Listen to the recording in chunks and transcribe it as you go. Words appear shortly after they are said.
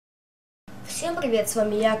Всем привет, с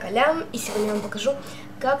вами я, Колян, и сегодня я вам покажу,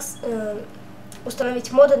 как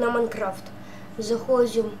установить моды на Майнкрафт.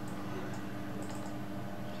 Заходим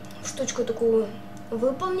в штучку такую,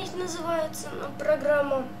 выполнить называется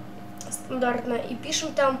программа стандартная, и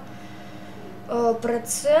пишем там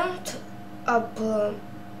процент app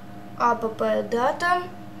data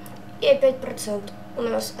и опять процент. У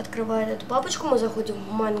нас открывает эту папочку, мы заходим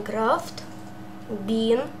в Майнкрафт,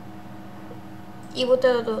 bin. И вот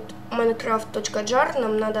этот вот minecraft.jar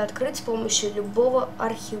нам надо открыть с помощью любого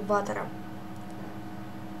архиватора.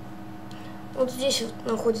 Вот здесь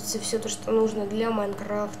вот находится все то, что нужно для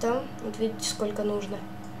Майнкрафта. Вот видите, сколько нужно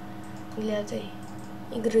для этой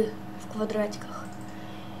игры в квадратиках.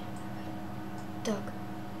 Так.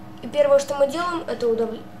 И первое, что мы делаем, это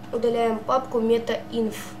удаляем папку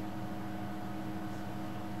meta-inf.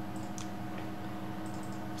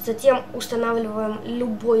 Затем устанавливаем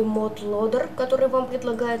любой мод-лодер, который вам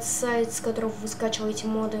предлагает сайт, с которого вы скачиваете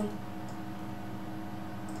моды.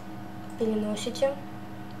 Переносите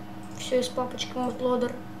все из папочки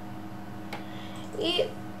мод-лодер. И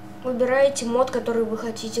выбираете мод, который вы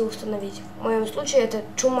хотите установить. В моем случае это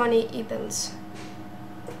Too Many Events.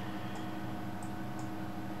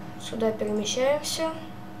 Сюда перемещаемся.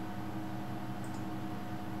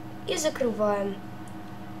 И закрываем.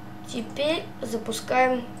 Теперь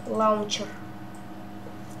запускаем лаунчер.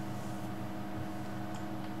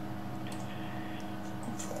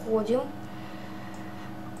 Входим.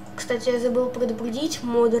 Кстати, я забыл предупредить,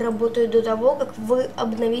 моды работают до того, как вы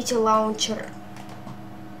обновите лаунчер.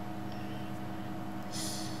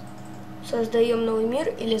 Создаем новый мир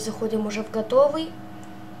или заходим уже в готовый.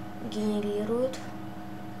 Генерирует.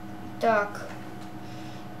 Так.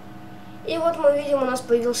 И вот мы видим, у нас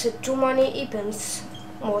появился Too Many Events.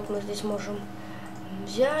 Вот мы здесь можем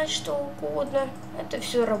взять что угодно. Это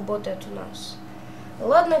все работает у нас.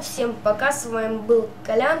 Ладно, всем пока. С вами был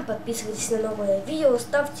Колян. Подписывайтесь на новые видео,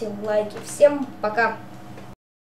 ставьте лайки. Всем пока.